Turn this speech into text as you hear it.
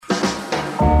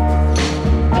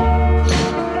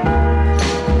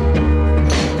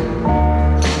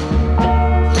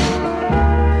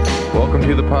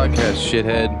to the podcast,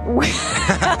 shithead.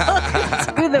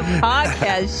 Welcome to the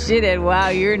podcast, shithead. Wow,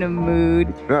 you're in a mood.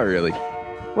 Not really.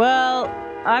 Well,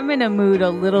 I'm in a mood a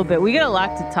little bit. We got a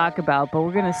lot to talk about, but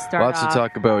we're going to start Lots to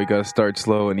talk about. We got to start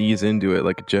slow and ease into it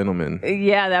like a gentleman.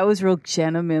 Yeah, that was real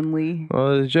gentlemanly.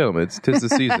 Well, as a gentleman, tis the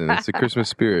season. It's the Christmas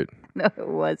spirit. No, it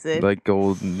wasn't. Like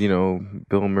old,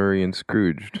 Bill Murray and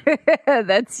Scrooged.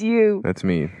 That's you. That's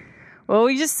me. Well,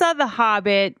 we just saw The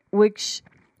Hobbit, which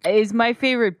is my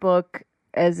favorite book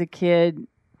as a kid.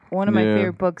 One of my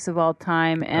favorite books of all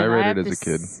time. And I read it as a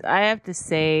kid. I have to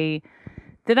say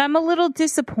that I'm a little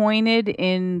disappointed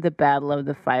in the Battle of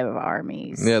the Five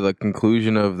Armies. Yeah, the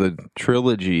conclusion of the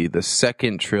trilogy, the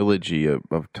second trilogy of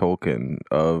Tolkien,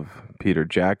 of Peter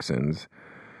Jackson's,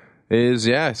 is,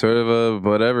 sort of a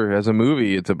whatever. As a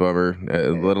movie, it's a bummer,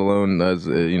 let alone as,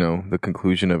 the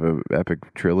conclusion of an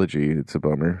epic trilogy. It's a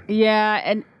bummer. Yeah,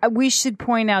 and we should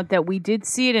point out that we did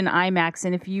see it in IMAX,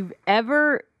 and if you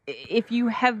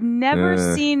have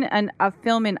never seen a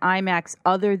film in IMAX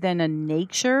other than a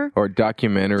nature or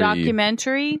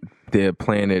documentary, the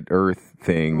Planet Earth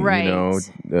thing, right.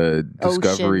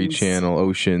 Discovery Channel,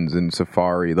 Oceans, and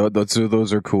Safari.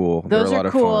 Those are cool. Those They're a lot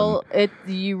are cool. Of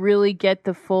fun. You really get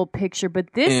the full picture.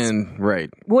 But this,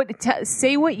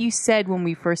 say what you said when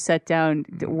we first sat down.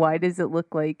 Why does it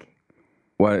look like?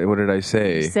 What did I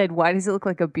say? You said, why does it look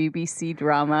like a BBC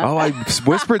drama? Oh, I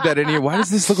whispered that in here. Why does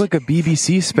this look like a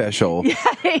BBC special of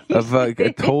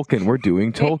Tolkien? We're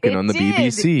doing Tolkien on the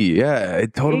BBC. Yeah,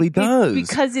 it totally does.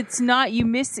 Because it's not,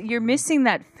 you're missing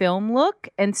that film look,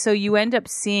 and so you end up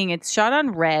seeing it's shot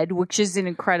on red, which is an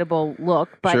incredible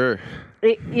look. But sure.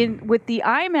 With the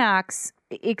IMAX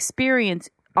experience,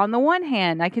 on the one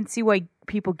hand, I can see why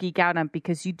people geek out on it,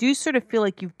 because you do sort of feel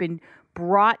like you've been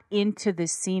brought into the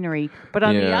scenery, but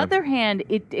on the other hand,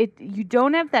 it you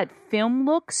don't have that film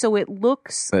look, so it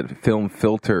looks that film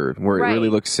filter where it really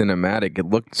looks cinematic. It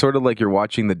looked sort of like you're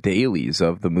watching the dailies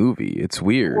of the movie. It's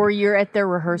weird, or you're at their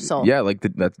rehearsal. Yeah, like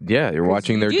you're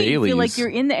watching their dailies. You feel like you're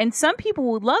in there, and some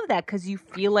people would love that because you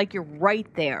feel like you're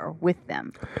right there with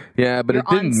them. Yeah, but it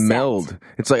didn't meld.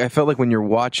 It's like I felt like when you're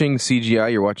watching CGI,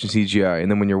 you're watching CGI,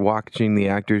 and then when you're watching the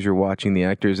actors, you're watching the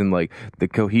actors, and like the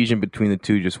cohesion between the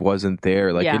two just wasn't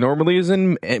there like it normally is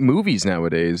in movies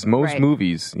nowadays. Most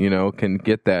movies, can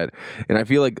get that. And I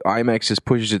feel like IMAX just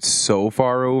pushes it so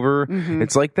far over. Mm-hmm.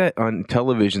 It's like that on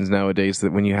televisions nowadays,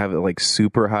 that when you have it like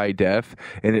super high def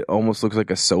and it almost looks like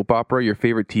a soap opera, your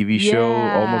favorite TV show,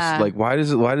 almost like why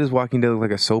does Walking Dead look like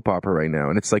a soap opera right now?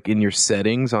 And it's like in your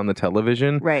settings on the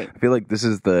television. Right. I feel like this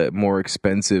is the more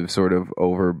expensive sort of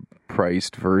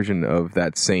overpriced version of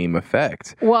that same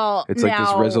effect. Well, it's like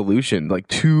this resolution, like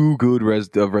too good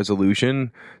of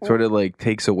resolution, sort of like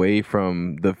takes away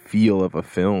from the feel of a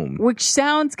film. Which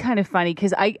sounds kind of funny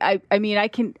because I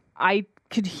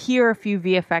could hear a few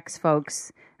VFX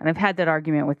folks, and I've had that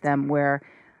argument with them where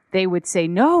they would say,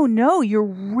 no, you're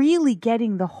really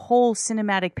getting the whole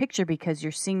cinematic picture because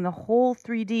you're seeing the whole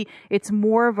 3D. It's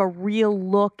more of a real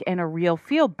look and a real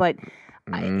feel, but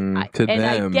I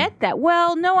get that.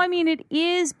 Well, no, I mean, it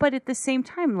is, but at the same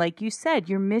time, like you said,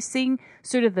 you're missing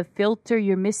sort of the filter.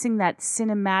 You're missing that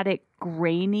cinematic,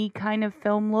 grainy kind of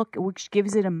film look, which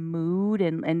gives it a mood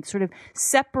and sort of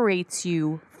separates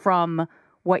you from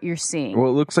what you're seeing. Well,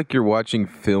 it looks like you're watching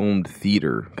filmed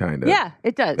theater, kind of. Yeah,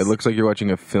 it does. It looks like you're watching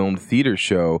a filmed theater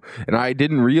show. And I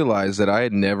didn't realize that I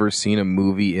had never seen a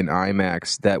movie in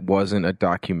IMAX that wasn't a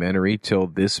documentary till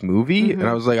this movie. Mm-hmm. And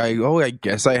I was like, I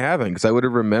guess I haven't, because I would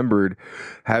have remembered.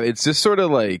 It's just sort of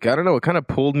like, I don't know, it kind of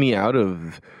pulled me out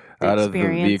of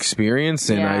the experience,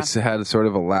 and I had sort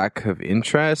of a lack of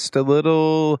interest a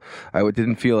little. I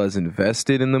didn't feel as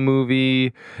invested in the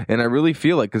movie, and I really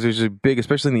feel like, because there's a big,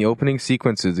 especially in the opening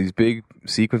sequences, these big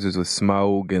sequences with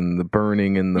smoke and the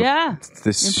burning and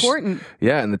this important.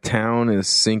 And the town is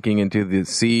sinking into the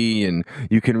sea, and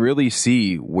you can really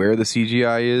see where the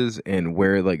CGI is and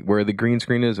where the green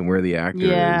screen is and where the actor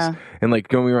is, and like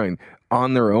going around.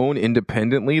 On their own,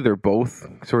 independently, they're both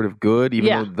sort of good,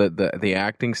 even though the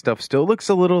acting stuff still looks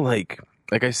a little like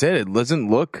I said, it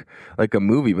doesn't look like a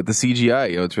movie, but the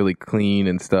CGI, it's really clean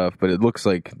and stuff, but it looks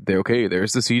like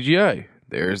there's the CGI.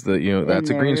 There's the, that's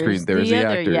a green screen. There's the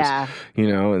actors. Yeah.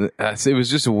 And it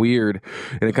was just weird,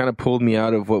 and it kind of pulled me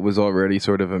out of what was already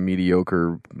sort of a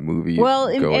mediocre movie. Well,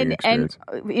 and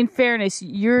in fairness,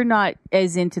 you're not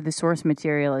as into the source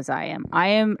material as I am. I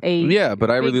am but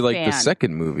I really like the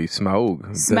second movie,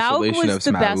 Smaug. Smaug was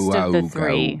the best of the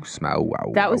three.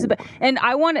 That was the best. And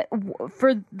I want to,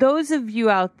 for those of you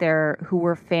out there who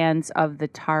were fans of the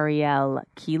Tariel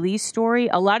Keeley story,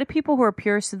 a lot of people who are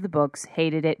purists of the books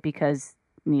hated it because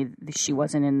she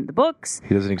wasn't in the books.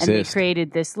 He doesn't exist. And they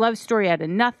created this love story out of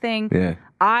nothing. Yeah.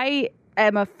 I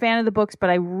am a fan of the books, but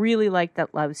I really liked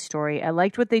that love story. I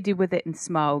liked what they did with it in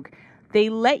Smaug. They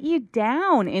let you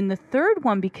down in the third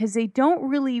one because they don't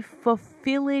really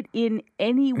fulfill it in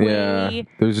any way. Yeah.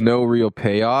 There's no real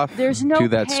payoff to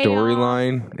that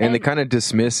storyline. And they kind of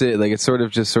dismiss it. Like, it's sort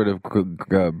of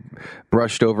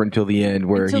brushed over until the end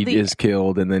where he is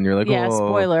killed. And then you're like, yeah,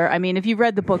 spoiler. I mean, if you've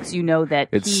read the books, you know that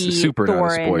it's super not a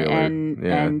spoiler.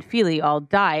 And Feely all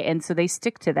die. And so they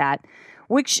stick to that.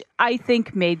 Which I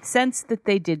think made sense that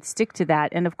they did stick to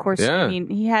that. And of course, I mean,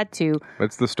 he had to.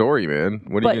 That's the story, man.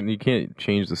 You can't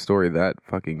change the story that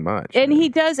fucking much. And he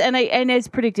does, and as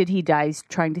predicted, he dies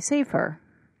trying to save her.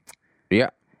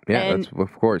 Yeah. Yeah, that's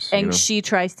of course. And she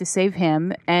tries to save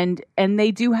him, and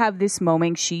they do have this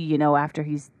moment. She, after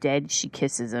he's dead, she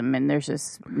kisses him, and there's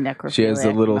this necrophiliac She has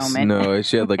the little moment.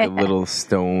 She had like a little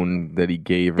stone that he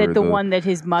gave her. The one that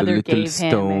his mother gave him,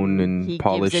 stone and he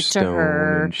polished gives it to stone,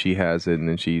 her. and she has it, and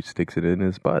then she sticks it in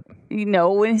his butt.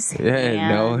 His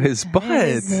hand. His butt.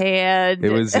 His hand.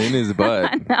 It was in his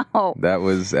butt. No, that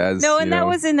was that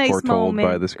was a nice foretold moment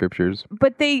by the scriptures.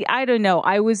 But I don't know.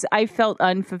 I felt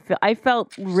unfulfilled. I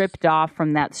felt ripped off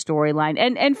from that storyline,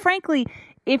 and frankly,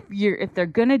 if they're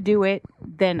gonna do it,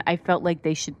 then I felt like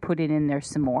they should put it in there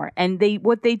some more. And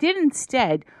what they did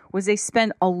instead was they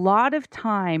spent a lot of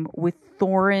time with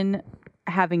Thorin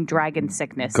having dragon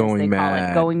sickness, going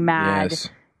mad, yes.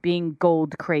 being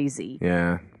gold crazy.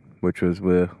 Yeah. Which was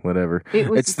whatever.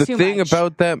 It's the thing much.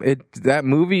 about that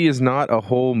movie is not a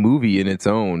whole movie in its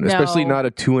own, especially not a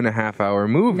 2.5 hour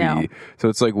movie. No. So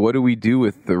it's like, what do we do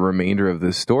with the remainder of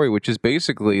this story, which is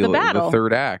basically the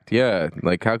third act? Yeah,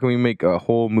 like how can we make a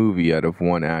whole movie out of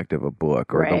one act of a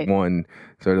book, or the one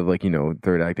sort of like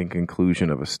third act and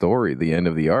conclusion of a story, the end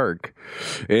of the arc?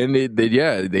 And it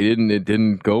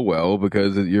didn't go well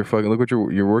because you're fucking look what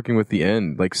you're working with the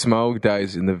end. Like Smaug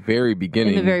dies in the very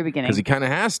beginning. Because he kind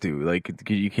of has to. Like,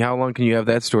 how long can you have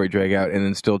that story drag out and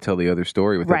then still tell the other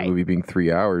story without the movie being 3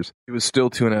 hours? It was still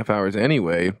 2.5 hours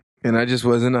anyway, and I just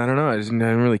wasn't. I don't know. I didn't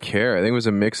really care. I think it was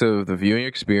a mix of the viewing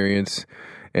experience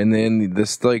and then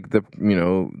this, like,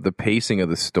 the pacing of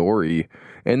the story.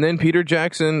 And then Peter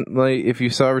Jackson, like, if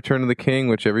you saw Return of the King,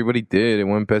 which everybody did, it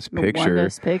won Best Picture.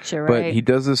 Right. But he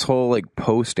does this whole, like,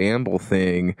 post-amble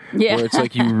thing where it's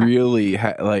like you really,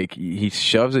 he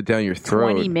shoves it down your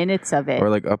throat. 20 minutes of it. Or,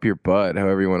 like, up your butt,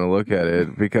 however you want to look at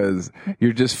it, because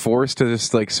you're just forced to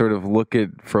just, like, sort of look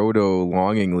at Frodo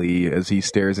longingly as he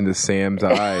stares into Sam's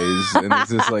eyes. And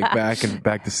it's just, like, back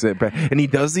to sit back. And he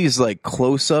does these, like,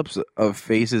 close-ups of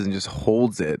faces and just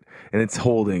holds it. And it's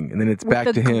holding. And then it's back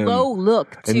to him. With the glow look.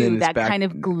 Too, that kind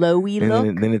of glowy look.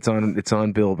 And then it's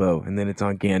on Bilbo, and then it's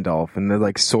on Gandalf, and they're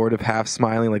like sort of half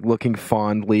smiling, like looking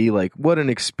fondly, like what an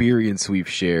experience we've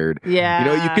shared.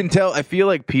 Yeah, you can tell. I feel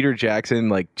like Peter Jackson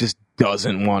like just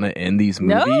doesn't want to end these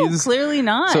movies. No, clearly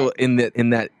not. So in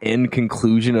that end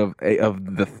conclusion of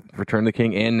the Return of the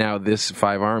King and now this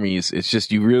Five Armies, it's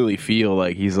just you really feel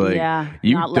like he's like,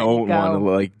 you don't want to,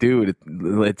 like, dude,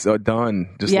 it's done.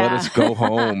 Just let us go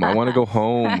home. I want to go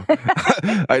home.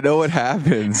 I know what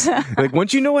happens. Like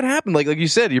once you know what happened, like you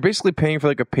said, you're basically paying for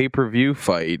like a pay-per-view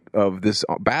fight of this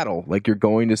battle. Like you're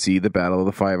going to see the Battle of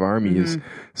the Five Armies. Mm-hmm.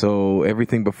 So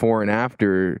everything before and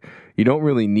after, you don't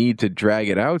really need to drag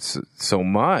it out so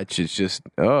much. It's just,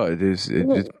 it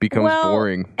just becomes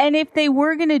boring. And if they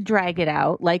were going to drag it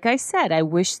out, like I said, I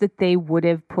wish that they would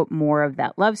have put more of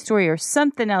that love story or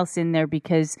something else in there,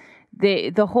 because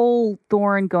the whole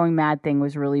Thorin going mad thing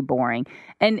was really boring.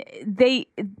 And they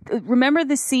remember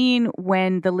the scene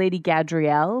when the Lady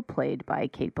Gadriel, played by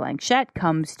Cate Blanchett,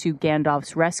 comes to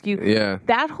Gandalf's rescue. Yeah,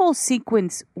 that whole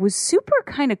sequence was super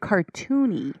kind of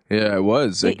cartoony. Yeah, it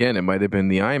was. Again, it might have been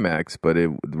the IMAX, but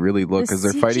it really looked, because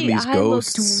they're fighting these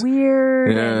ghosts. Looked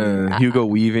weird. Yeah, Hugo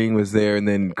Weaving was there, and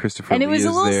then Christopher Lee is there. And it was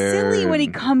a little silly when he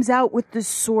comes out with the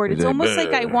sword. It's almost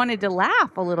like I wanted to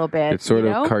laugh a little bit. It's sort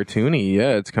of cartoony.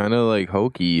 Yeah, it's kind of like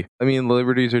hokey. I mean,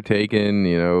 liberties are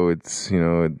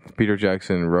taken. Peter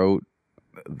Jackson wrote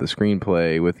the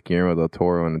screenplay with Guillermo del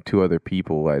Toro and 2 other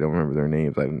people. I don't remember their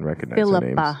names. I didn't recognize their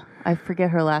names. I forget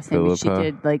her last name, but she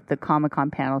did like the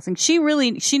Comic-Con panels, and she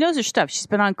knows her stuff. She's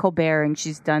been on Colbert, and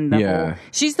she's done the whole.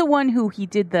 She's the one who he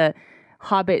did the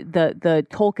Hobbit, the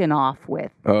Tolkien off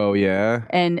with. Oh yeah,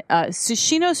 and so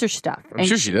she knows her stuff. I'm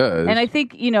sure she does. And I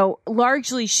think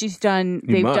largely they've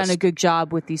done a good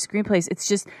job with these screenplays. It's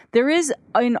just there is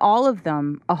in all of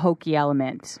them a hokey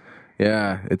element.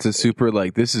 Yeah, it's a super,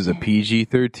 like, this is a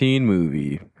PG-13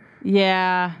 movie.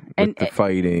 Yeah. And the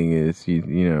fighting is, you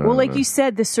know. Well, like you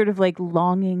said, this sort of like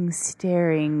longing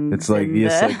staring. It's like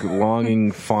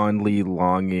longing, fondly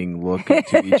longing look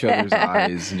into each other's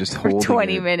eyes and just holding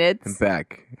 20 it minutes.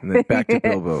 and then back to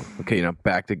Bilbo. Okay, now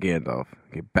back to Gandalf.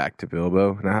 Okay, back to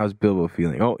Bilbo. Now how's Bilbo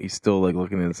feeling? Oh, he's still like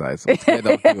looking in his eyes. So what's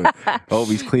Gandalf doing? Oh,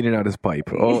 he's cleaning out his pipe.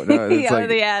 Oh, no, it's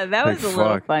that was a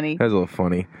little funny. That was a little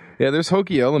funny. Yeah, there's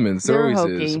hokey elements. There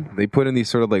always is. They put in these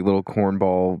sort of like little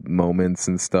cornball moments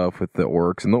and stuff with the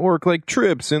orcs, and the orc like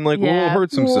trips and like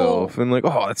hurts himself, and like,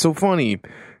 oh, that's so funny.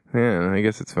 Yeah, I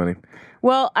guess it's funny.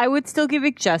 Well, I would still give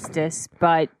it justice,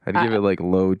 but I'd give it like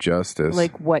low justice.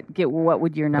 Like what? What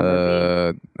would your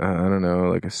number be? I don't know,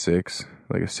 like a 6,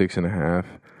 like a 6.5.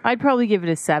 I'd probably give it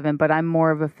a 7, but I'm more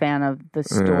of a fan of the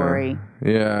story.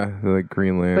 Yeah, like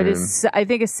Green Lantern. But I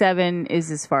think a 7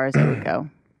 is as far as I would go.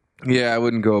 Yeah, I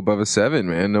wouldn't go above a 7,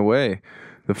 man. No way.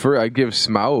 I'd give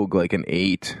Smaug like an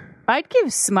 8. I'd give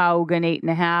Smaug an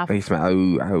 8.5. Hey,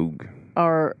 Smaug.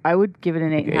 Or I would give it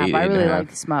an 8.5. I really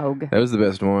liked Smaug. That was the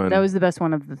best one. That was the best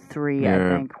one of the 3, I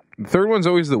think. The third one's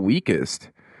always the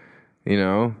weakest. You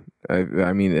know?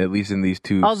 I mean, at least in these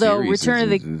two Although series. Return of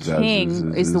the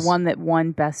King is the one that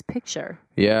won Best Picture.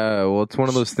 Yeah, well, it's one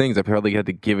of those things. I probably had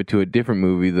to give it to a different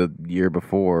movie the year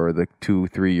before, or the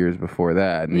 2-3 years before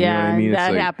that. And yeah, you know what I mean?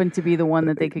 that happened to be the one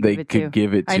that they could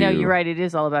give it to. I know, you're right. It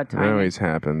is all about time. It always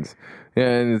happens. Yeah,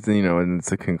 and it's, you know, and it's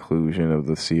the conclusion of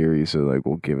the series, so like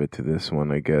we'll give it to this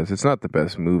one, I guess. It's not the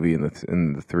best movie in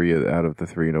the 3 out of the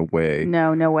 3, no way.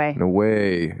 No way. No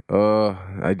way.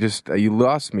 You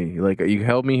lost me. Like, you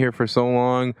held me here for so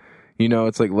long. You know,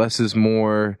 it's like less is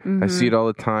more. Mm-hmm. I see it all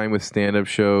the time with stand-up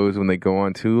shows when they go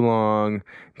on too long.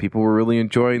 People were really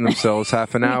enjoying themselves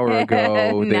half an hour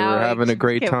ago. They were having a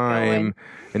great time.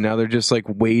 And now they're just like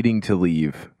waiting to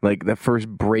leave. Like that first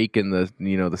break in the,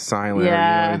 you know, the silence,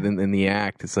 in the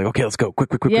act. It's like, okay, let's go quick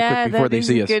before they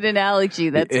see us. Good analogy.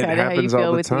 That's kind of how you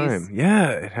feel with these. Yeah,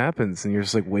 it happens. And you're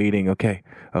just like waiting. Okay.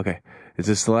 Is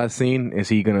this the last scene? Is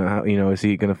he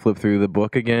gonna flip through the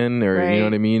book again, or you know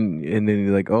what I mean? And then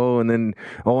you're like, and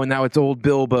now it's old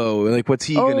Bilbo. Like, what's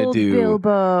he gonna do?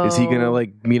 Bilbo. Is he gonna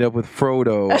like meet up with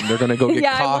Frodo? And they're gonna go get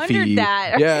coffee. I wondered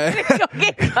that. Yeah, go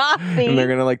get coffee. And they're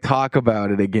gonna like talk about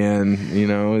it again. You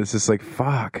know, it's just like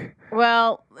fuck.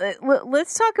 Well,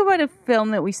 let's talk about a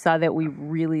film that we saw that we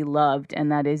really loved,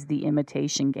 and that is The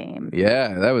Imitation Game.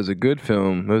 Yeah, that was a good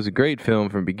film. It was a great film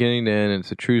from beginning to end. And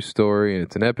it's a true story, and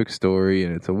it's an epic story,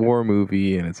 and it's a war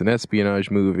movie, and it's an espionage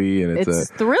movie, and it's a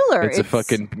thriller. It's a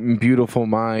fucking Beautiful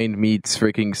Mind meets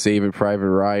freaking Saving Private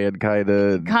Ryan, kind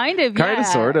of,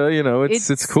 sort of. You know,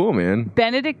 it's cool, man.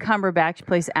 Benedict Cumberbatch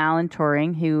plays Alan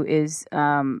Turing, who is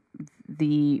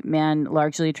the man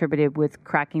largely attributed with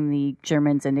cracking the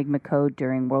Germans' Enigma code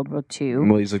during World War II.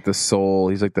 Well, he's like the soul.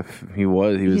 He's like he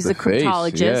was the face.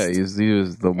 Cryptologist. Yeah, he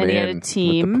was the man he had a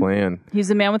team with the plan. He's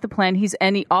the man with the plan.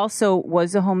 And he also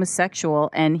was a homosexual,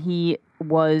 and he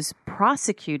was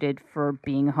prosecuted for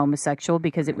being a homosexual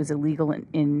because it was illegal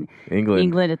in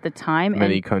England at the time.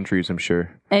 Many countries, I'm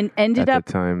sure. And ended up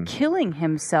killing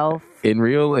himself. He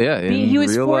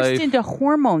was forced into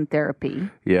hormone therapy.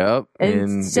 Yep.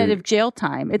 Instead of jail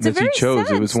time. It's a very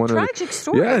sad, tragic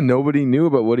story. Yeah, nobody knew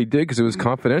about what he did because it was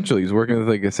confidential. He was working with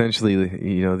like essentially,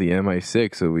 you know, the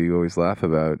MI6 that we always laugh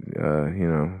about, you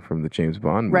know, from the James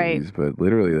Bond movies. But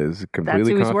literally, it was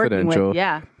completely confidential.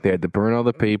 Yeah. They had to burn all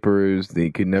the papers. They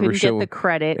couldn't get the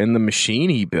credit. And the machine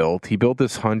he built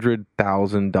this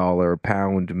 $100,000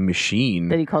 pound machine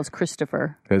that he calls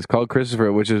Christopher. It's called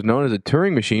Christopher, which is known as a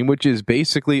Turing machine, which is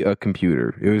basically a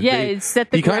computer. It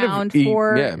set the ground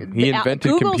for. He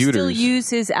invented Google computers. Still use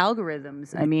his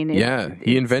algorithms. I mean,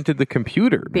 he invented the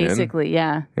computer. Basically, man.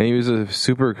 Yeah. And he was a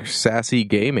super sassy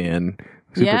gay man.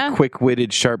 Super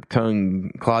quick-witted,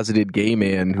 sharp-tongued, closeted gay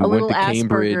man who went to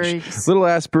Cambridge. Little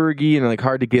Aspergy and like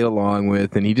hard to get along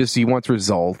with, and he wants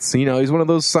results. You know, he's one of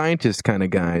those scientist kind of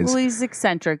guys. Well, he's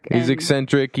eccentric.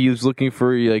 He's looking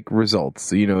for like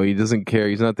results. You know, he doesn't care.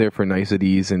 He's not there for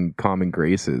niceties and common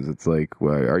graces. It's like,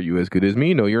 well, are you as good as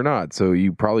me? No, you're not. So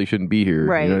you probably shouldn't be here.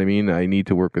 Right. You know what I mean? I need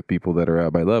to work with people that are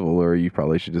at my level, or you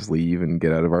probably should just leave and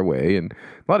get out of our way. And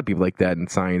a lot of people like that in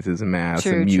sciences and math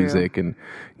and music and,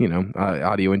 you know,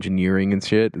 audio engineering and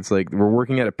shit. It's like we're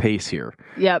working at a pace here.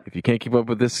 Yep. If you can't keep up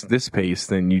with this pace,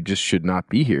 then you just should not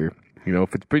be here. You know,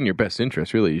 if it's in your best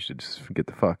interest, really, you should just get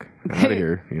the fuck out of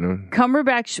here, you know?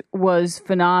 Cumberbatch was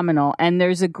phenomenal, and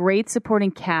there's a great supporting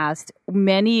cast,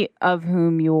 many of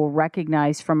whom you will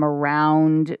recognize from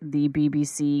around the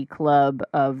BBC club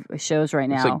of shows right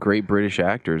now. It's like great British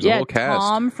actors, the whole cast.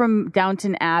 Tom from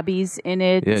Downton Abbey's in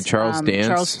it. Yeah, Charles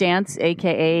Dance,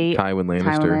 a.k.a. Tywin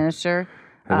Lannister.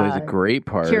 plays a great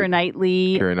part. Keira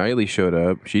Knightley showed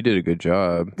up. She did a good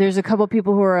job. There's a couple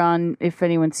people who are on, if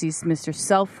anyone sees Mr.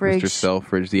 Selfridge. Mr.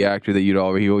 Selfridge, the actor that he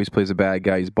always plays a bad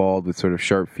guy. He's bald with sort of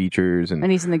sharp features.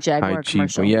 And he's in the Jaguar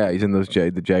commercial. Yeah, he's in the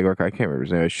Jaguar. I can't remember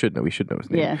his name. We should know his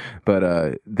name. Yeah.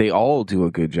 But they all do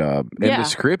a good job. And the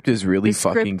script is really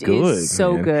fucking good. Is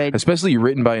so good. Especially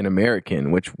written by an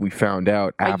American, which we found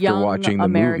out after watching the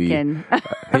movie.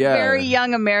 A very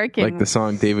young American. Like the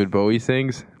song David Bowie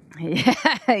sings. Yeah.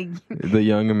 The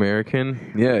Young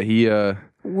American. Yeah, he...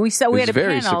 we had a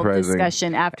panel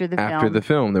discussion after the film. After the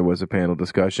film, there was a panel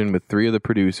discussion with 3 of the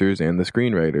producers and the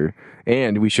screenwriter.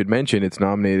 And we should mention it's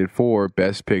nominated for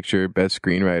Best Picture, Best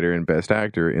Screenwriter, and Best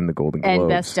Actor in the Golden Globes. And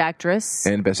Best Actress.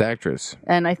 And Best Actress.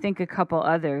 And I think a couple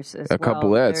others as well. A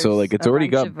couple that. So, like, it's already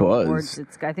got buzz.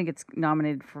 I think it's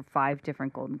nominated for 5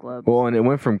 different Golden Globes. Well, and it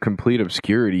went from complete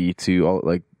obscurity to, all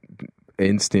like,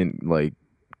 instant, like,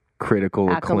 critical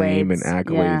acclaim and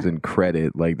accolades and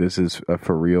credit. Like, this is a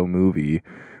for real movie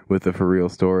with a for real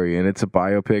story, and it's a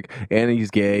biopic, and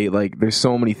he's gay. Like, there's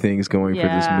so many things going for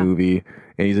this movie,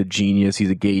 and he's a genius.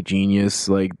 He's a gay genius.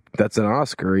 Like, that's an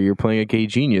Oscar. You're playing a gay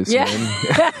genius,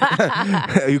 man.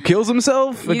 Who kills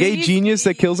himself? A gay genius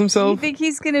that kills himself? You think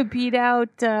he's gonna beat out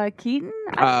Keaton?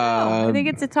 I don't know. I think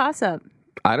it's a toss-up.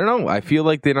 I don't know. I feel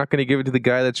like they're not going to give it to the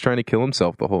guy that's trying to kill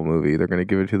himself the whole movie. They're going to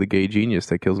give it to the gay genius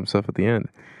that kills himself at the end.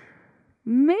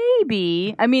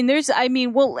 Maybe. And this is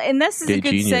a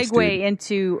good segue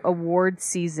into awards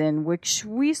season, which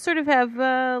we sort of have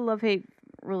a love-hate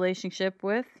relationship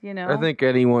with, I think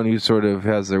anyone who sort of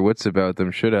has their wits about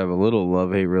them should have a little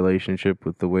love-hate relationship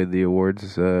with the way the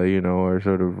awards, are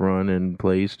sort of run and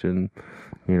placed and,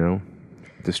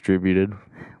 distributed.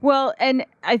 Well, and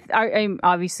I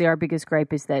obviously our biggest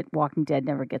gripe is that Walking Dead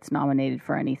never gets nominated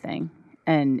for anything,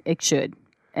 and it should.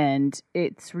 And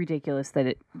it's ridiculous that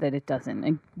it doesn't.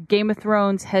 And Game of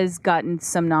Thrones has gotten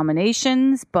some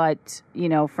nominations, but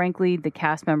frankly, the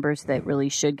cast members that really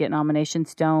should get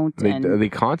nominations don't. They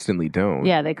constantly don't.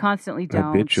 Yeah, they constantly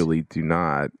don't. Habitually do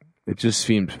not. It just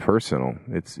seems personal.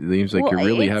 It seems like you're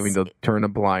really having to turn a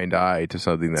blind eye to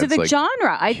something that's to the like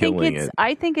genre. I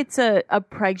think it's a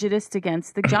prejudice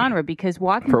against the genre because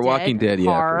Walking Dead,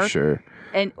 for sure.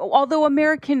 And although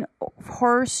American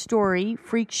Horror Story,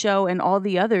 Freak Show, and all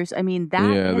the others, that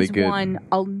has won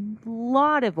a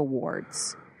lot of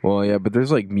awards. Well, yeah, but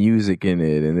there's like music in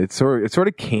it, and it's sort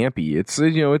of campy. It's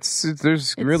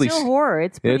really still horror.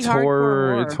 It's pretty hardcore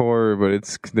horror. It's horror,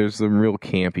 but there's some real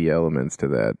campy elements to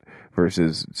that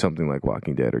versus something like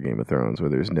Walking Dead or Game of Thrones, where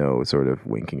there's no sort of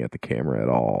winking at the camera at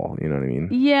all. You know what I mean?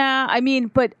 Yeah,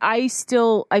 but I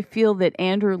feel that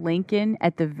Andrew Lincoln,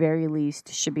 at the very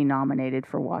least, should be nominated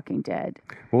for Walking Dead.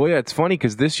 Well, yeah, it's funny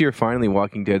because this year finally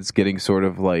Walking Dead's getting sort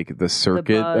of like the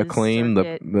circuit acclaim,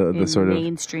 the sort of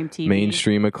mainstream TV.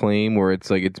 Mainstream acclaim, where it's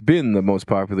like it's been the most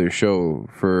popular show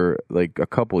for like a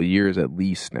couple of years at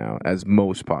least now, as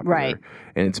most popular, right?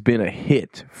 And it's been a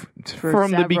hit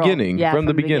from the beginning. Yeah, from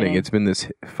the beginning, it's been this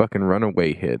fucking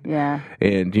runaway hit. Yeah,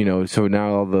 and so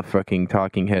now all the fucking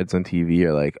talking heads on TV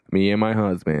are like, me and my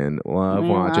husband love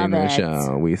watching the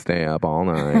show. We stay up all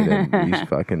night and we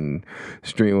fucking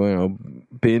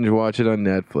binge watch it on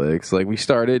Netflix. Like we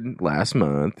started last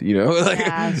month.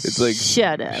 It's like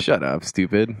shut up,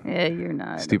 stupid. Yeah, you're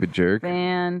not stupid jerk.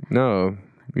 Fan. No,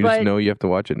 just know you have to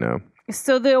watch it now.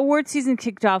 So the award season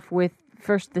kicked off with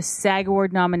first the SAG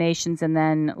Award nominations, and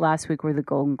then last week were the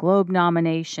Golden Globe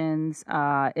nominations.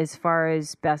 As far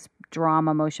as Best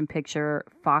Drama Motion Picture,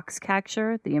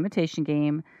 Foxcatcher, The Imitation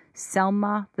Game,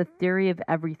 Selma, The Theory of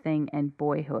Everything, and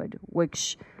Boyhood,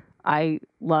 which I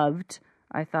loved.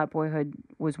 I thought Boyhood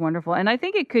was wonderful, and I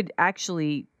think it could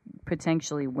actually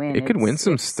potentially win. It could win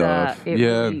some stuff. It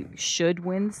really should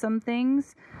win some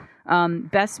things.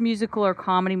 Best Musical or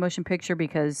Comedy Motion Picture,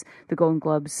 because the Golden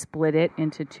Globes split it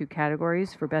into 2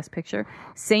 categories for Best Picture.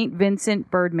 St.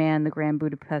 Vincent, Birdman, The Grand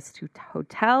Budapest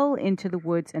Hotel, Into the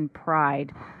Woods, and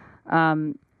Pride.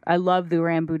 I love The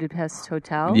Grand Budapest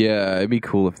Hotel. Yeah, it'd be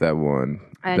cool if that won.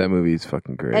 That movie's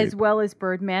fucking great. As well as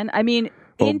Birdman.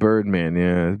 Birdman,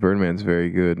 yeah. Birdman's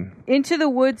very good. Into the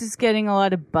Woods is getting a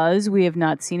lot of buzz. We have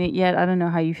not seen it yet. I don't know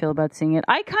how you feel about seeing it.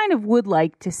 I kind of would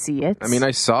like to see it. I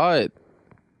saw it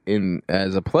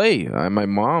as a play. My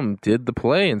mom did the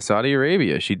play in Saudi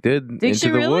Arabia. She did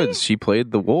Into the Woods. She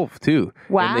played the wolf too.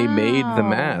 Wow. And they made the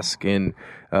mask. And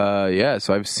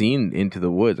so I've seen Into the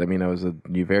Woods. I was a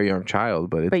very young child,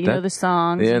 but you know the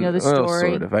songs, you know the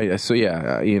story. Sort of. And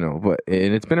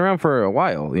it's been around for a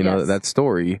while. That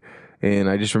story.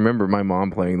 And I just remember my mom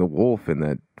playing the wolf in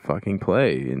that fucking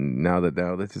play. And now that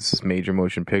it's this major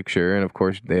motion picture, and of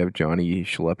course they have Johnny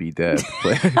Schleppy Depp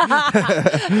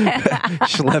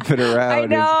schlepping around, I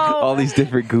know. all these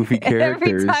different goofy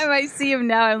characters. Every time I see him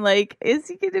now, I'm like, is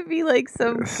he going to be like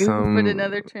some goof in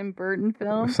another Tim Burton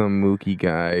film? Some mookie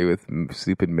guy with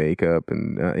stupid makeup,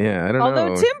 and I don't know.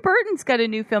 Although Tim Burton's got a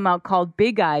new film out called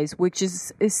Big Eyes, which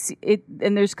is it,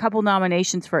 and there's a couple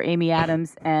nominations for Amy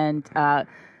Adams and our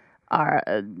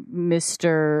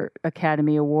Mr.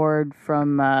 Academy Award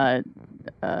from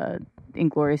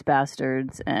Inglourious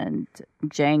Bastards and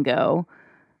Django.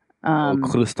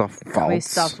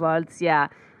 Christoph Waltz, yeah.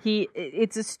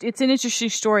 It's an interesting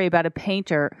story about a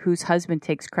painter whose husband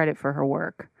takes credit for her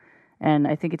work. And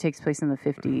I think it takes place in the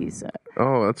 50s.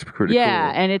 Oh, that's pretty cool.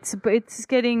 Yeah, and it's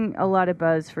getting a lot of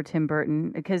buzz for Tim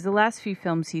Burton because the last few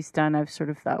films he's done I've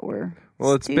sort of thought were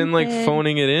it's been like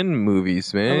phoning it in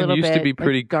movies, man. It used to be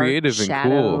pretty creative and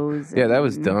cool. Yeah, that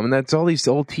was dumb. And that's all these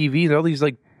old TVs, all these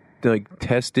like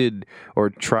tested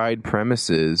or tried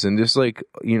premises, and just like,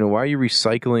 why are you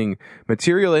recycling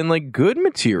material and like good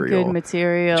material? Good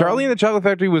material. Charlie and the Chocolate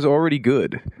Factory was already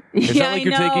good. It's not like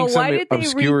you're taking some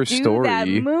obscure story. That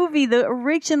movie, the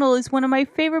original, is one of my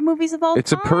favorite movies of all time.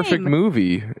 It's a perfect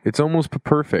movie. It's almost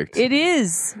perfect. It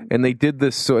is. And they did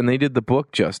this, and they did the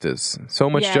book justice. So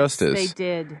much justice. They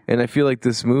did. And I feel like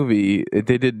this movie,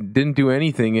 they didn't do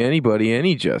anybody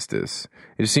any justice.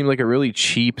 It just seemed like a really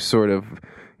cheap sort of,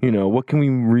 what can we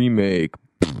remake?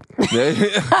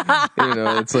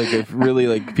 It's like if really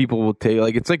like people will take,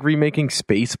 like, it's like remaking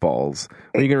Spaceballs.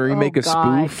 Are you going to remake a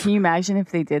spoof? Can you imagine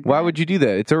if they did that? Why would you do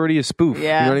that? It's already a spoof.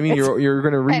 Yeah, you know what I mean? You're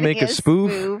going to remake a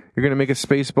spoof. You're going to make a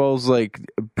Spaceballs like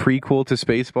prequel to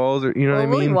Spaceballs, or what I mean?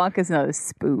 Willy Wonka's not a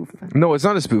spoof. No, it's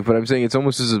not a spoof, but I'm saying it's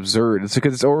almost as absurd. It's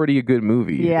because it's already a good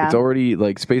movie. Yeah. It's already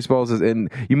like Spaceballs and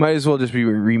you might as well just be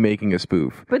remaking a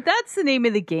spoof. But that's the name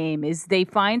of the game, is they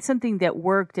find something that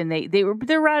worked and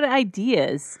they're out of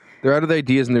ideas. They're out of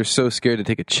ideas, and they're so scared to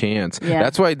take a chance. Yeah.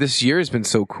 That's why this year has been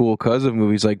so cool because of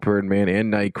movies like Birdman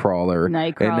and Nightcrawler,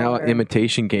 and now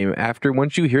Imitation Game.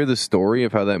 Once you hear the story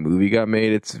of how that movie got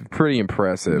made, it's pretty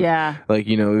impressive. Yeah. Like,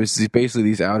 it was basically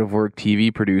these out-of-work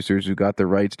TV producers who got the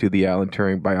rights to the Alan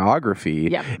Turing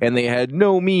biography, and they had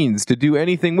no means to do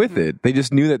anything with it. They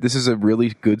just knew that this is a really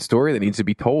good story that needs to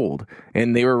be told,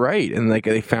 and they were right. And like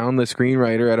they found the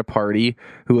screenwriter at a party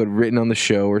who had written on the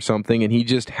show or something, and he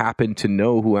just happened to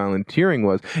know who Alan Turing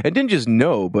was, and didn't just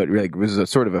know, but like was a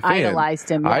sort of a fan. Idolized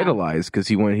him. Idolized because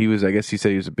I guess he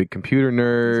said he was a big computer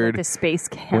nerd. Went to space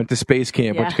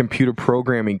camp. Went to computer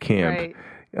programming camp.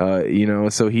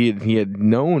 Right. So he had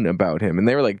known about him, and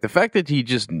they were like, the fact that he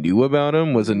just knew about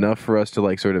him was enough for us to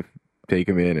like sort of take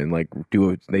him in and like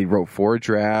they wrote 4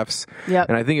 drafts. Yep.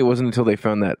 And I think it wasn't until they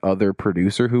found that other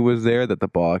producer who was there that the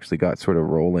ball actually got sort of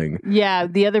rolling. Yeah,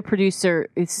 the other producer,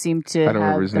 it seemed to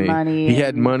have the money. He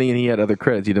had money and he had other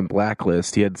credits. He didn't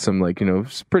blacklist. He had some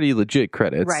pretty legit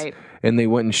credits. Right. And they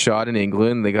went and shot in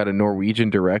England. They got a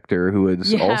Norwegian director who had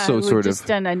also sort of just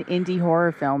done an indie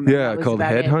horror film. Called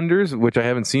Headhunters, which I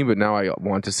haven't seen, but now I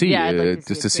want to see it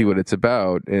just to see what it's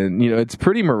about. And it's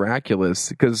pretty miraculous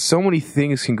because so many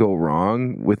things can go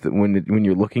wrong with when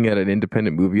you're looking at an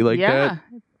independent movie like that.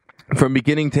 From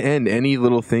beginning to end, any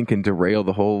little thing can derail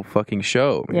the whole fucking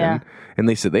show, man. Yeah. And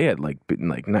they said they had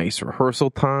nice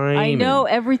rehearsal time. I know,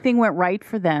 everything went right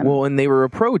for them. Well, and they were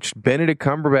approached. Benedict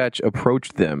Cumberbatch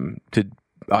approached them to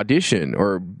audition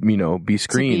or be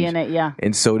screened. To be in it, yeah.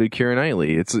 And so did Keira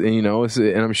Knightley.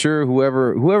 And I'm sure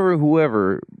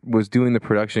whoever was doing the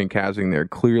production and casting there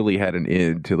clearly had an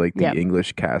in to the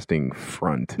English casting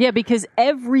front. Yeah, because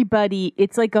everybody,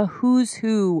 it's like a who's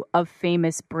who of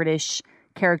famous British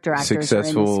character actors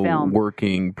successful are in this film.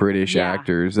 Working British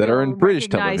actors that are in British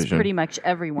television. Pretty much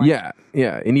everyone. Yeah.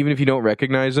 And even if you don't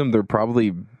recognize them, they're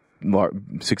probably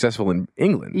successful in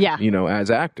England. Yeah. As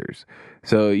actors.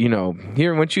 So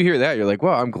once you hear that, you're like,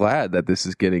 well, I'm glad that this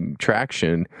is getting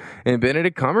traction. And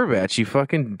Benedict Cumberbatch, he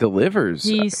fucking delivers.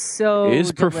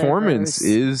 His performance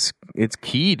it's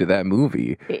key to that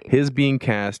movie. His being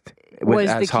cast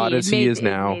as hot as he is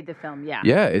now. It made the film,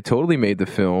 yeah, it totally made the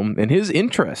film. And his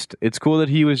interest, it's cool that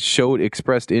he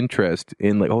expressed interest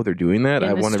in they're doing that.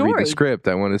 I want to read the script.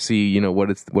 I want to see,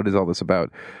 what is all this about,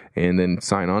 and then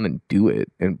sign on and do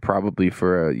it, and probably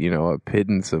for a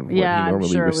pittance of what he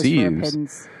normally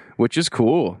receives. Which is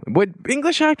cool. But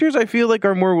English actors, I feel like,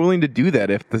 are more willing to do that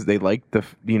if they like the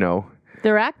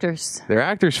They're actors. They're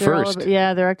actors first.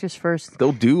 They're actors first.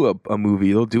 They'll do a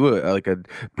movie. They'll do a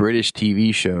British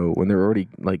TV show when they're already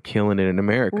like killing it in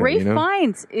America. Ray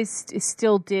Fiennes is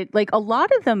still did like a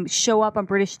lot of them show up on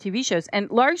British TV shows, and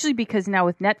largely because now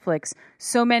with Netflix,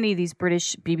 so many of these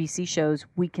British BBC shows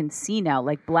we can see now,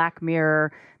 like Black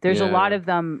Mirror. There's a lot of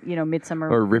them, Midsummer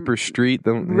or Ripper Street,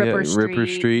 Ripper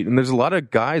Street, and there's a lot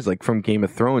of guys like from Game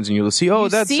of Thrones, and you'll see,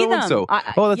 that's so and so.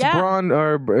 Oh, that's Bronn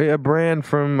or Bran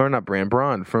from, or not Bran,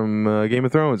 Bronn from Game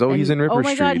of Thrones. Oh, he's in Ripper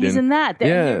Street. Oh my God, he's in that.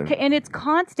 Yeah, and it's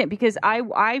constant because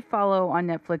I follow on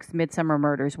Netflix Midsummer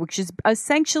Murders, which is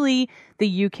essentially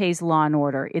the UK's Law and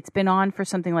Order. It's been on for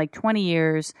something like 20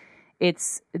 years.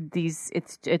 It's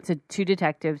two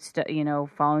detectives,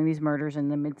 following these murders in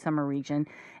the Midsummer region,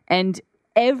 and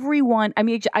everyone. I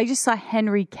mean, I just saw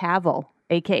Henry Cavill,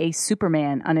 aka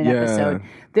Superman, on an episode.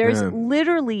 There's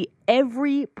literally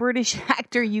every British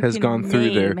actor has gone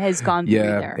through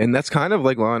there. And that's kind of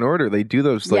like Law and Order. They do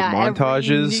those like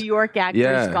montages. Every New York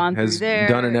actor's gone through there.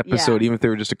 Done an episode, even if they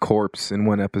were just a corpse in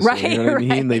one episode. Right, you know what I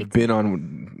mean? They've been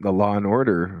on the Law and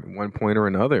Order at one point or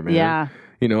another, man. Yeah.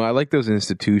 I like those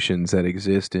institutions that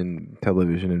exist in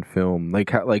television and film,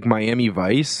 like Miami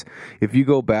Vice. If you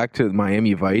go back to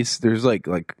Miami Vice, there's like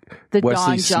the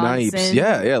Wesley Don Snipes,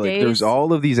 Johnson like there's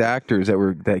all of these actors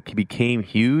that became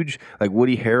huge. Like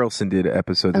Woody Harrelson did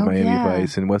episodes of Miami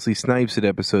Vice, and Wesley Snipes did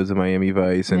episodes of Miami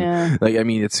Vice, and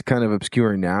it's kind of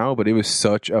obscure now, but it was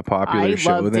such a popular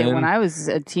show. I loved it when I was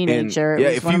a teenager.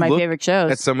 It was one of my favorite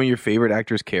shows. At some of your favorite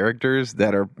actors' characters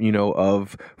that are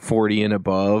of 40 and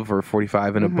above or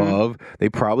 45 and above, they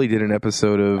probably did an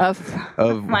episode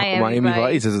of Miami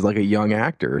Vice as like a young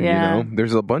actor.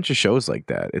 There's a bunch of shows like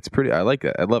that. It's pretty. I like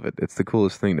that. I love it. It's the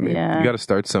coolest thing to me. You got to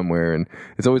start somewhere, and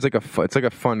it's always like it's like a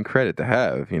fun credit to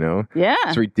have.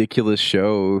 It's a ridiculous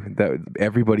show that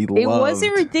everybody loved. It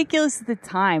wasn't ridiculous at the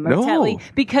time.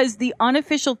 Because the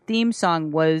unofficial theme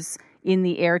song was In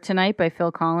the Air Tonight by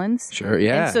Phil Collins. Sure,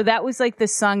 yeah. And so that was like the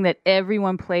song that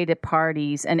everyone played at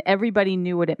parties, and everybody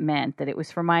knew what it meant, that it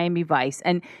was for Miami Vice.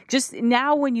 And just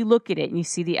now when you look at it and you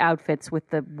see the outfits with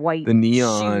the white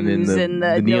neon shoes and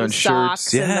the neon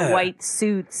socks shirts, and the white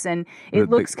suits, and it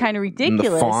looks kind of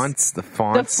ridiculous. The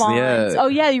fonts. Yeah. Oh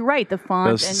yeah, you're right. The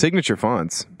fonts. Those signature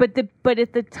fonts. But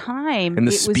at the time, and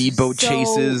the speedboat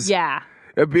chases. Yeah.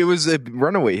 It was a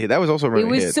runaway hit. That was also a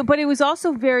runaway hit. But it was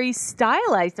also very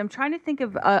stylized. I'm trying to think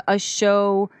of a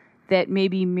show that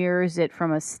maybe mirrors it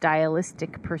from a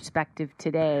stylistic perspective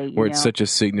today. Where it's such a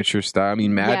signature style. I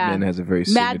mean, Mad Men has a very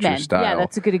signature style. Yeah,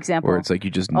 that's a good example. Where it's like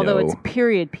you just know. Although it's a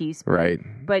period piece. Right.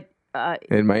 But...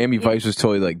 and Miami Vice was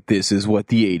totally like, this is what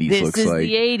the 80s looks like. This is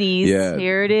the 80s. Yeah.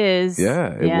 Here it is.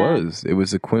 Yeah, it was. It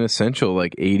was a quintessential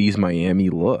like 80s Miami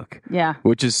look. Yeah.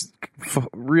 Which is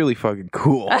really fucking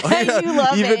cool. You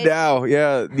love Even it. now,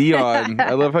 neon.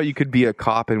 I love how you could be a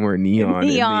cop and wear neon in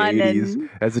the 80s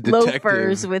as a detective.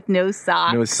 Loafers with no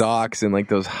socks. No socks and like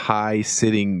those high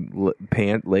sitting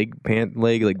leg, like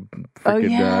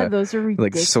those are ridiculous.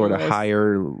 Like sort of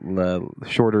higher,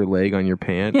 shorter leg on your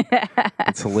pant.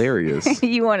 It's hilarious.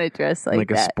 You want to dress like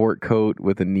that. A sport coat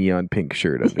with a neon pink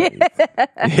shirt underneath.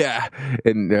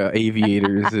 And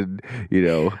aviators and,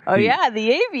 Oh,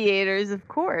 the aviators, of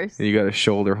course. And you got a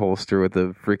shoulder holster with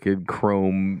a freaking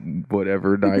chrome,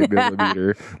 whatever,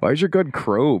 9mm. Why is your gun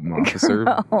chrome, officer?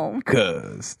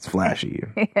 Because it's flashy.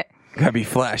 Gotta be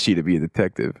flashy to be a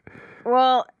detective.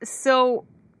 Well, so...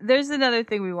 There's another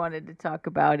thing we wanted to talk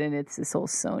about, and it's this whole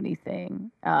Sony thing,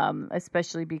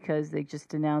 especially because they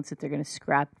just announced that they're going to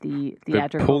scrap the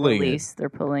theatrical release. They're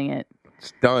pulling it.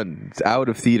 It's done. It's out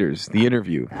of theaters. The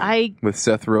Interview with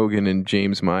Seth Rogen and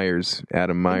James Myers,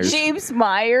 Adam Myers. James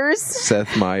Myers?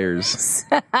 Seth Myers.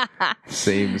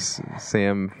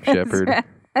 Sam Shepard.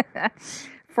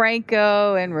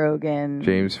 Franco and Rogen.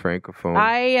 James Francophone.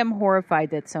 I am horrified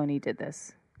that Sony did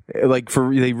this.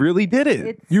 They really did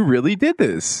it. You really did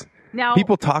this. Now,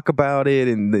 people talk about it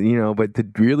but to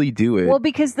really do it. Well,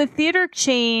 because the theater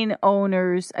chain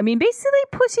owners, basically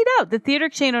pussied out. The theater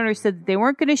chain owners said that they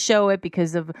weren't going to show it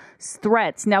because of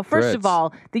threats. Now, first of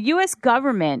all, the U.S.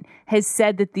 government has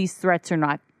said that these threats are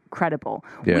not credible.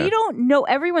 We don't know.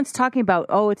 Everyone's talking about,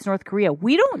 it's North Korea.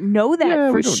 We don't know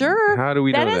that for sure. How do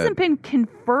we know that? That hasn't been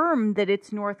confirmed that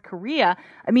it's North Korea.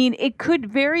 It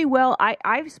could very well.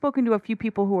 I've spoken to a few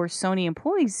people who are Sony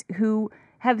employees who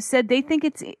have said they think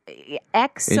it's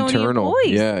ex-Sony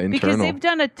employees. Yeah, internal. Because they've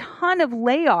done a ton of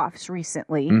layoffs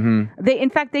recently. Mm-hmm. In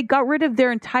fact, they got rid of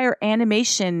their entire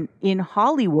animation in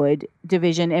Hollywood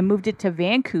division and moved it to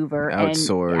Vancouver and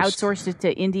outsourced it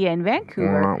to India and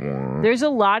Vancouver. There's a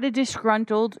lot of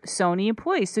disgruntled Sony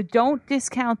employees, so don't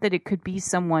discount that it could be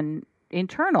someone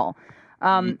internal.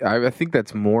 I think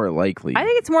that's more likely. I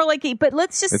think it's more likely, but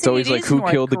let's just it's say always it like is who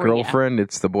North killed the Korea. girlfriend?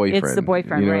 It's the boyfriend. It's the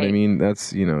boyfriend, You know right. what I mean?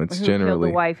 That's, it's Who generally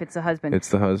killed the wife? It's the husband. It's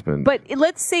the husband. But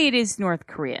let's say it is North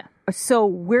Korea. So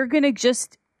we're gonna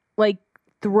just like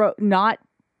not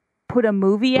put a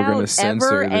movie We're gonna out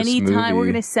censor ever this anytime. We're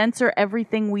movie. going to censor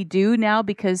everything we do now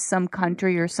because some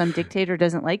country or some dictator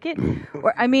doesn't like it.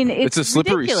 Or I mean, it's a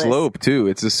slippery ridiculous. slope too.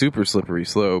 It's a super slippery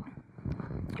slope.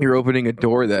 You're opening a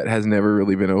door that has never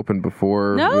really been opened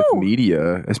before with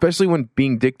media, especially when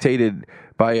being dictated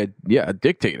by a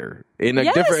dictator in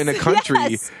a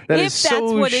country that is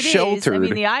so sheltered. I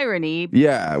mean, the irony.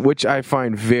 Yeah, which I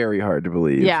find very hard to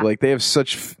believe. Yeah. Like they have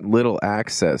such little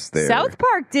access there. South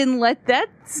Park didn't let that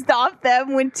stop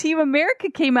them. When Team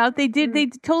America came out, they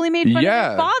totally made fun of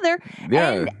his father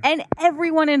and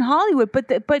everyone in Hollywood.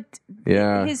 But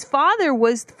his father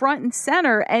was front and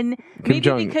center, and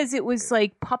maybe because it was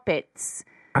like puppets.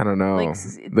 I don't know. Like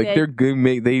they're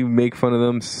good. They make fun of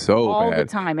them so all bad.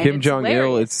 The time. Kim Jong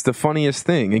Il, it's the funniest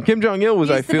thing. And Kim Jong Il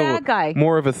was, I feel, bad guy.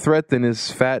 more of a threat than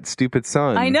his fat, stupid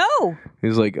son. I know. He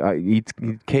was like, I eat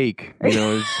cake.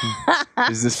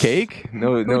 Is this cake?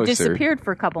 No, Who disappeared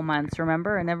for a couple months,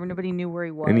 remember? And nobody knew where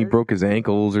he was. And he broke his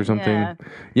ankles or something.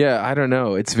 Yeah, I don't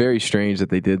know. It's very strange that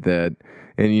they did that.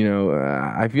 And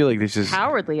I feel like this is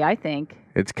cowardly. I think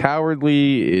it's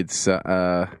cowardly. It's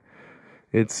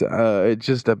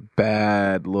just a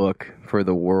bad look for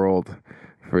the world,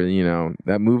 for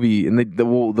that movie. And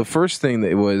the first thing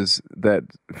that was that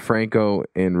Franco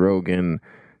and Rogan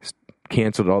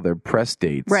canceled all their press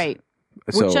dates, right?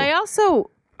 Which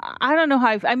I don't know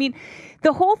how. I mean,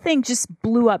 the whole thing just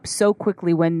blew up so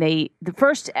quickly when the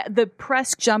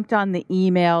press jumped on the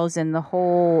emails and the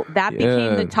whole that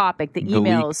became the topic. The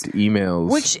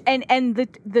emails, which and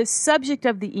the subject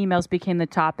of the emails became the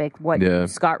topic. What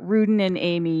Scott Rudin and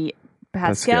Amy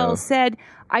Pascal said.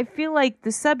 I feel like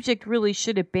the subject really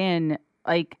should have been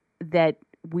like that.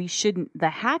 We shouldn't the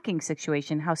hacking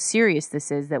situation. How serious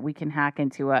this is that we can hack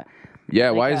into a.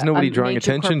 Yeah, why is nobody drawing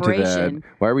attention to that?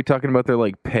 Why are we talking about their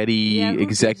petty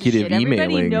executive emailing?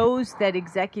 Everybody knows that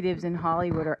executives in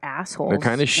Hollywood are assholes. They're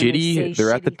kind of shitty.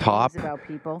 They're at the top.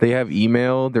 They have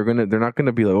email. They're not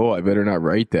gonna be like, oh, I better not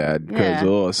write that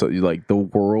because so the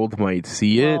world might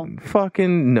see it.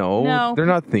 Fucking no, they're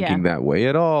not thinking that way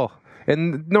at all.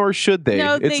 And nor should they.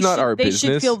 No, it's not our business. They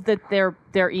should feel that their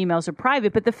emails are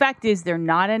private. But the fact is, they're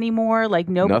not anymore. Like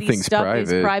nobody's stuff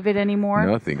is private anymore.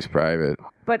 Nothing's private.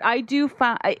 But I do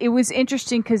find it was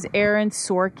interesting because Aaron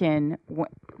Sorkin,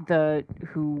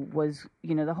 who was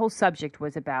the whole subject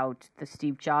was about the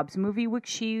Steve Jobs movie, which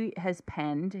she has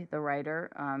penned. The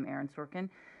writer, Aaron Sorkin,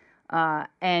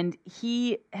 and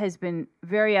he has been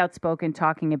very outspoken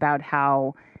talking about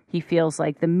how. He feels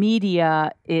like the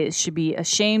media should be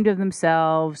ashamed of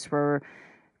themselves for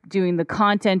doing the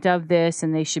content of this,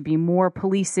 and they should be more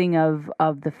policing of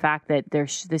the fact that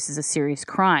this is a serious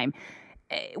crime,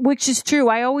 which is true.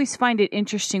 I always find it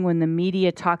interesting when the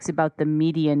media talks about the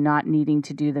media not needing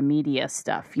to do the media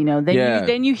stuff.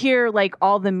 Then you hear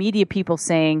all the media people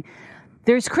saying,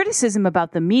 there's criticism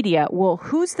about the media. Well,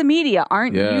 who's the media?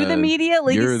 Aren't you the media?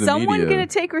 Is someone going to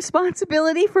take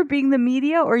responsibility for being the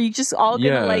media? Or are you just all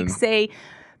going to say,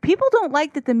 people don't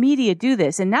like that the media do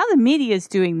this. And now the media is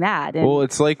doing that. And well,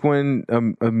 it's like when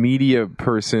a media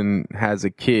person has a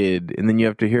kid and then you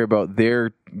have to hear about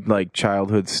their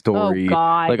childhood story. Oh,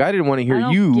 God. I didn't want to hear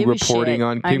you reporting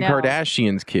on Kim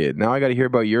Kardashian's kid. Now I got to hear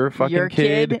about your fucking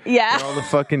kid. Yeah. And all the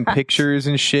fucking pictures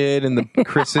and shit and the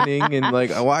christening and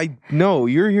no,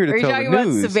 you're here to tell the news. Are you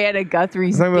talking about Savannah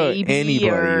Guthrie's baby? About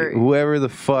anybody, whoever the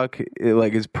fuck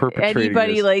is perpetrating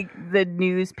anybody this. The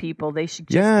news people, they should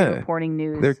just be reporting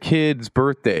news. Their kid's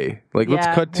birthday. Let's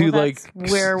cut to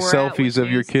selfies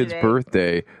of your kid's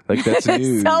birthday. That's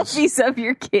news. Selfies of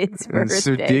your kid's birthday. It's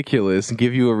ridiculous. And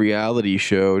give you a reality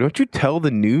show. Don't you tell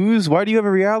the news? Why do you have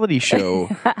a reality show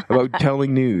about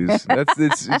telling news?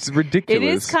 It's ridiculous. It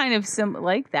is kind of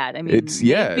like that. I mean,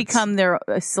 they've become their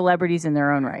celebrities in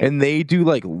their own right. And they do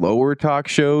lower talk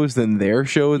shows than their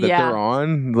show that they're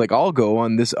on. I'll go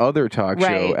on this other talk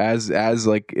show as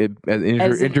interviewee,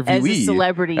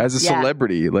 as a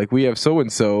celebrity. We have so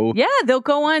and so. Yeah, they'll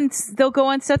go on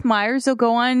Seth Meyers. They'll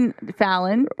go on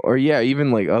Fallon. Or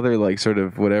even other sort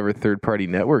of whatever third party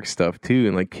network stuff too,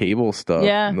 and cable stuff.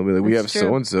 Yeah, and they'll be we have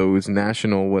so and so who's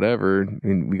national whatever,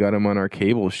 and we got him on our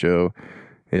cable show.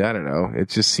 Yeah, I don't know. It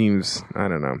just seems I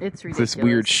don't know. It's ridiculous. This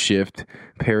weird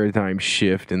paradigm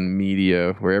shift in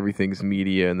media where everything's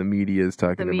media and the media is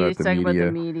talking about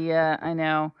the media. I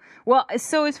know. Well,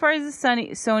 so as far as the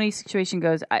Sony situation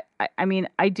goes, I mean,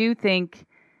 I do think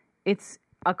it's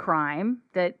a crime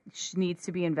that needs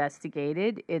to be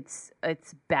investigated. It's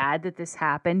bad that this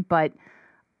happened, but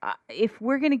if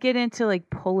we're going to get into like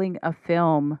pulling a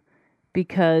film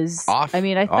because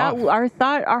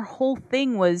our whole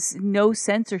thing was no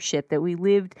censorship, that we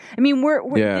lived. I mean,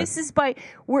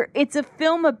 it's a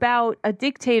film about a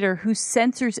dictator who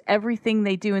censors everything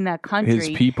they do in that country. His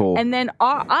people. And then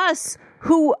us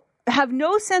who have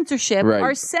no censorship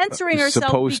are censoring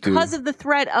ourselves because of the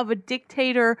threat of a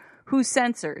dictator who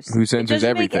censors everything. It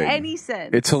doesn't make any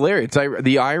sense. It's hilarious.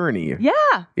 The irony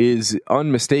is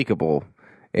unmistakable.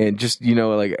 And just,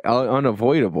 like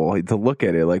unavoidable to look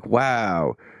at it like,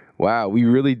 wow, we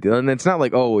really did. And it's not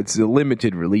like, it's a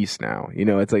limited release now.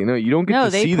 It's like, no, you don't get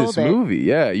to see this movie.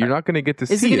 Yeah, you're not going to get to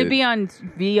see it. Is it going to be on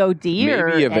VOD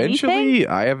maybe eventually? anything?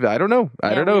 I don't know.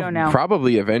 I don't know.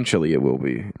 Probably eventually it will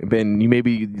be. Then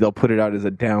maybe they'll put it out as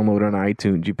a download on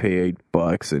iTunes. You pay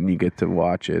 $8 and you get to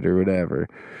watch it or whatever.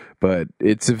 But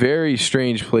it's a very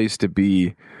strange place to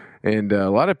be. And a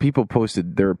lot of people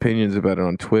posted their opinions about it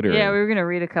on Twitter. Yeah, we were going to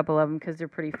read a couple of them because they're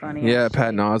pretty funny. Yeah, actually.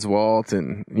 Patton Oswalt.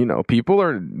 And,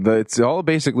 it's all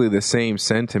basically the same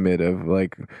sentiment of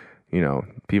like,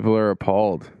 people are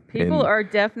appalled. People are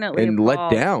definitely and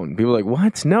appalled. let down. People are like,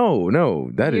 what? No,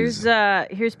 Here's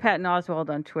Patton Oswalt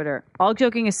on Twitter. All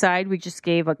joking aside, we just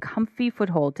gave a comfy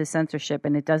foothold to censorship,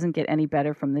 and it doesn't get any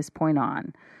better from this point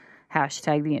on.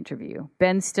 Hashtag the interview.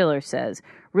 Ben Stiller says,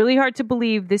 really hard to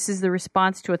believe this is the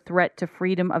response to a threat to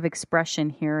freedom of expression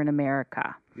here in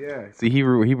America. Yeah. See, he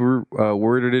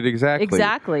worded it exactly.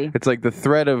 Exactly. It's like the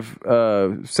threat of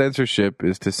censorship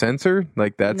is to censor.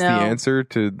 Like that's the answer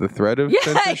to the threat of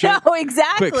censorship. Yeah, no,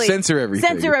 exactly. Quick, censor everything.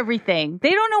 Censor everything.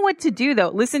 They don't know what to do, though.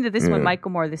 Listen to this one,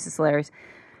 Michael Moore. This is hilarious.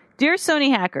 Dear Sony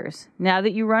hackers, now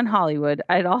that you run Hollywood,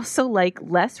 I'd also like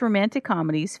less romantic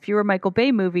comedies, fewer Michael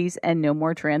Bay movies, and no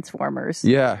more Transformers.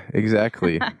 Yeah,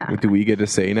 exactly. Do we get to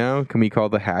say now? Can we call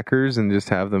the hackers and just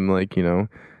have them make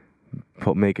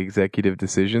executive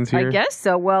decisions here? I guess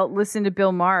so. Well, listen to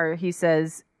Bill Maher. He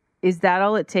says, is that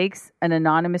all it takes? An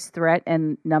anonymous threat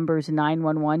and numbers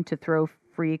 911 to throw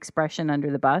free expression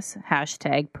under the bus?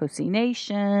 Hashtag Pussy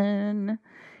Nation.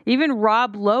 Even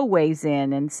Rob Lowe weighs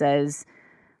in and says,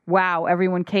 wow,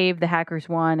 everyone caved, the hackers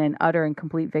won, and utter and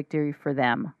complete victory for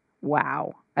them.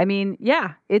 Wow. I mean,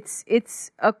 yeah,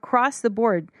 it's across the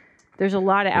board. There's a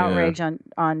lot of outrage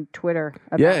on Twitter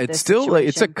about it's still situation. like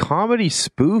it's a comedy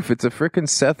spoof. It's a freaking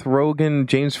Seth Rogen,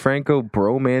 James Franco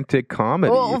bromantic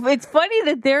comedy. Well, it's funny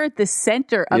that they're at the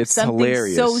center of something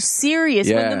hilarious. So serious.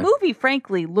 Yeah. When the movie,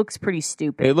 frankly, looks pretty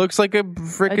stupid. It looks like a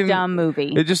freaking dumb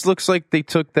movie. It just looks like they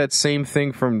took that same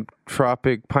thing from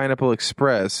Tropic Pineapple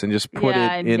Express and just put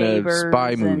it in a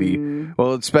spy movie.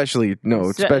 Well, especially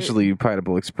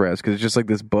Pineapple Express, because it's just like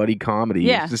this buddy comedy.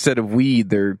 Yeah. Instead of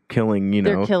weed, they're killing.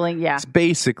 They're killing. Yeah. It's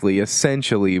basically,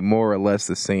 essentially, more or less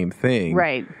the same thing.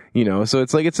 Right. So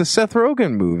it's like it's a Seth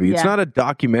Rogen movie. Yeah. It's not a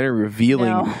documentary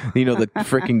revealing, the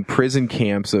freaking prison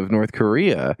camps of North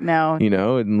Korea. No.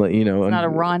 It's not a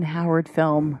Ron Howard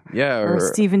film. Yeah. Or a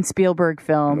Steven Spielberg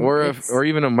film. Or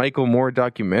even a Michael Moore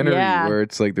documentary where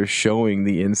it's like they're showing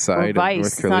the inside of North Korea.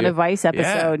 It's not a Vice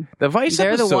episode. Yeah. The Vice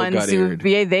They're episode the ones got aired.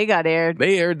 they got aired.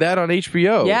 They aired that on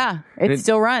HBO. Yeah. It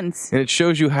still runs. And it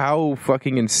shows you how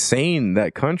fucking insane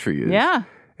that country is. Yeah.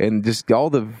 And just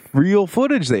all the real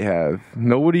footage they have.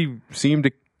 Nobody seemed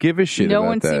to give a shit about that. No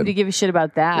one seemed to give a shit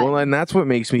about that. Well, and that's what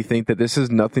makes me think that this has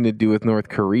nothing to do with North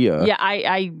Korea. Yeah,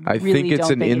 I really think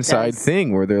it's an inside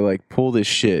thing where they're like, pull this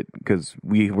shit because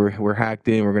we're hacked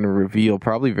in. We're going to reveal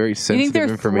probably very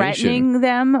sensitive information. You think they're threatening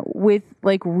them with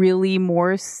like really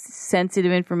more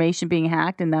sensitive information being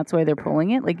hacked, and that's why they're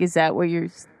pulling it? Like, is that what you're?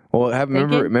 Well,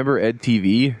 remember Ed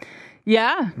TV?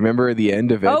 Yeah. Remember the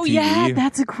end of Ed TV? Oh yeah,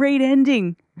 that's a great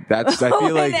ending. I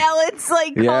feel like and Ellen's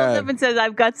calls up and says,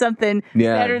 "I've got something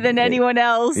better than anyone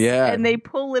else." Yeah, and they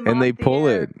pull him. And they pull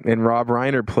it, and Rob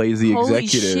Reiner plays the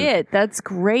executive. Holy shit, that's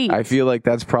great. I feel like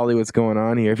that's probably what's going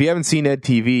on here. If you haven't seen Ed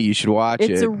TV, you should watch it.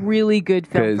 It's a really good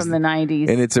film from the 90s,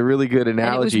 and it's a really good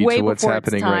analogy to what's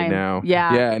happening right now.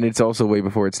 Yeah, and it's also way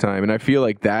before its time. And I feel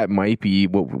like that might be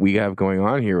what we have going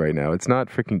on here right now. It's not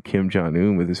freaking Kim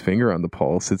Jong-un with his finger on the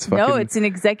pulse. It's fucking it's an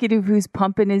executive who's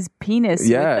pumping his penis.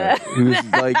 Yeah, who's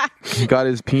like got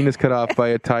his penis cut off by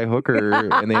a Thai hooker,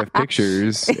 and they have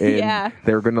pictures, and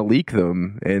they're going to leak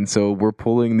them, and so we're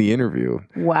pulling the interview.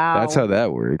 Wow, that's how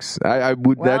that works.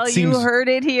 That seems, you heard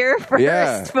it here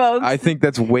first, folks. I think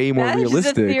that's way more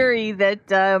realistic. That's a theory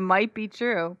that might be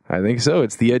true. I think so.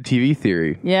 It's the Ed TV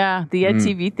theory. Yeah, the Ed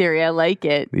TV theory. I like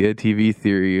it. The Ed TV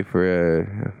theory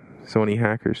for Sony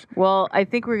hackers. Well, I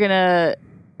think we're gonna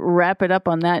wrap it up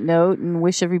on that note and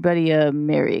wish everybody a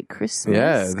Merry Christmas.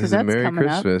 Yeah, this is a Merry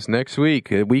Christmas. Next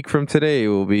week, a week from today,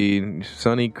 will be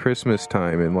sunny Christmas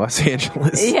time in Los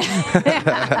Angeles.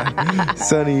 Yeah.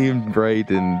 Sunny and bright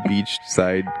and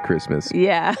beachside Christmas.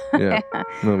 Yeah. Yeah,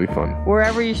 that'll be fun.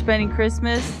 Wherever you're spending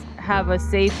Christmas, have a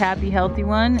safe, happy, healthy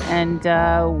one, and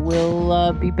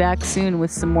we'll be back soon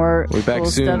with some more cool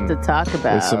stuff to talk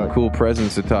about. With some cool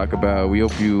presents to talk about. We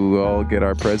hope you all get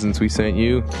our presents we sent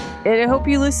you. And I hope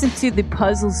you listen to the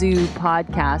Puzzle Zoo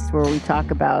podcast where we talk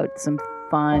about some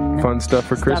fun stuff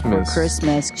for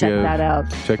Christmas. Check that out.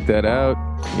 Check that out.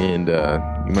 And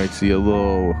you might see a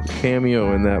little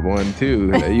cameo in that one,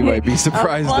 too. You might be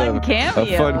surprised.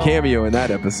 A fun cameo in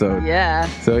that episode. Yeah.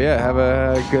 So, yeah, have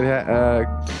a good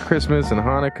Christmas and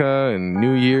Hanukkah and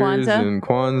New Year's and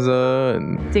Kwanzaa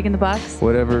and Dig in the Box.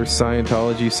 Whatever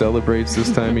Scientology celebrates this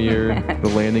time of year. The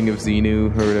landing of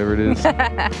Xenu or whatever it is.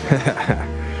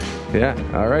 Yeah.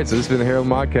 All right. So this has been the Harold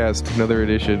Modcast, another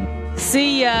edition.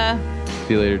 See ya.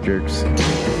 See you later,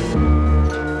 jerks.